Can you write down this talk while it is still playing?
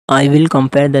I will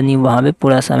compare the new Huawei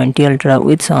Pura 70 Ultra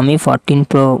with Xiaomi 14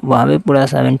 Pro. Huawei Pura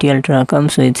 70 Ultra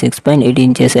comes with 6.8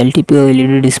 inches LTPO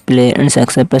LED display and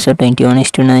success ratio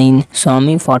 21:9.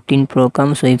 Xiaomi 14 Pro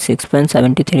comes with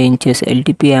 6.73 inches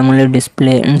LTP AMOLED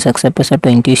display and success ratio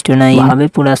 20:9. Huawei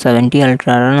Pura 70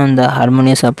 Ultra run on the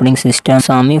Harmonious operating system.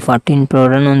 Xiaomi 14 Pro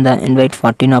run on the Android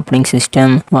 14 operating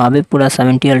system. Huawei Pura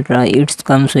 70 Ultra it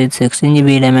comes with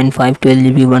 16GB RAM and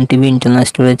 512GB 1TB internal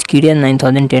storage. Kirin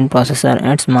 9010 processor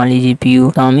and small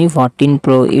GPU. Xiaomi 14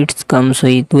 Pro it comes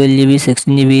with 12GB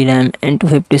 16GB RAM and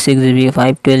 256GB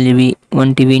 512GB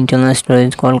 1TB internal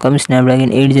storage. Qualcomm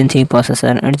Snapdragon 8 Gen 3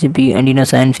 processor and GPU Adreno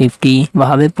 750.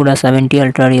 Huawei Pura 70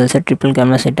 Ultra real set triple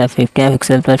camera setup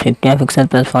 50MP plus 50MP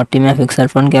plus 40MP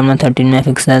front camera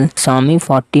 13MP. Xiaomi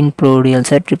 14 Pro real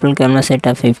set triple camera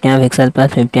setup 50MP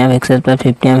plus 50MP plus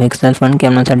 50MP front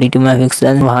camera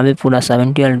 32MP. Huawei Pura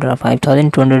 70 Ultra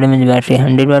 5200 mAh battery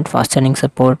 100W fast charging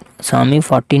support. Xiaomi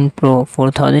 14 Pro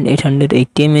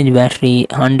 4880 mAh battery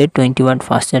 120W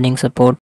fast charging support.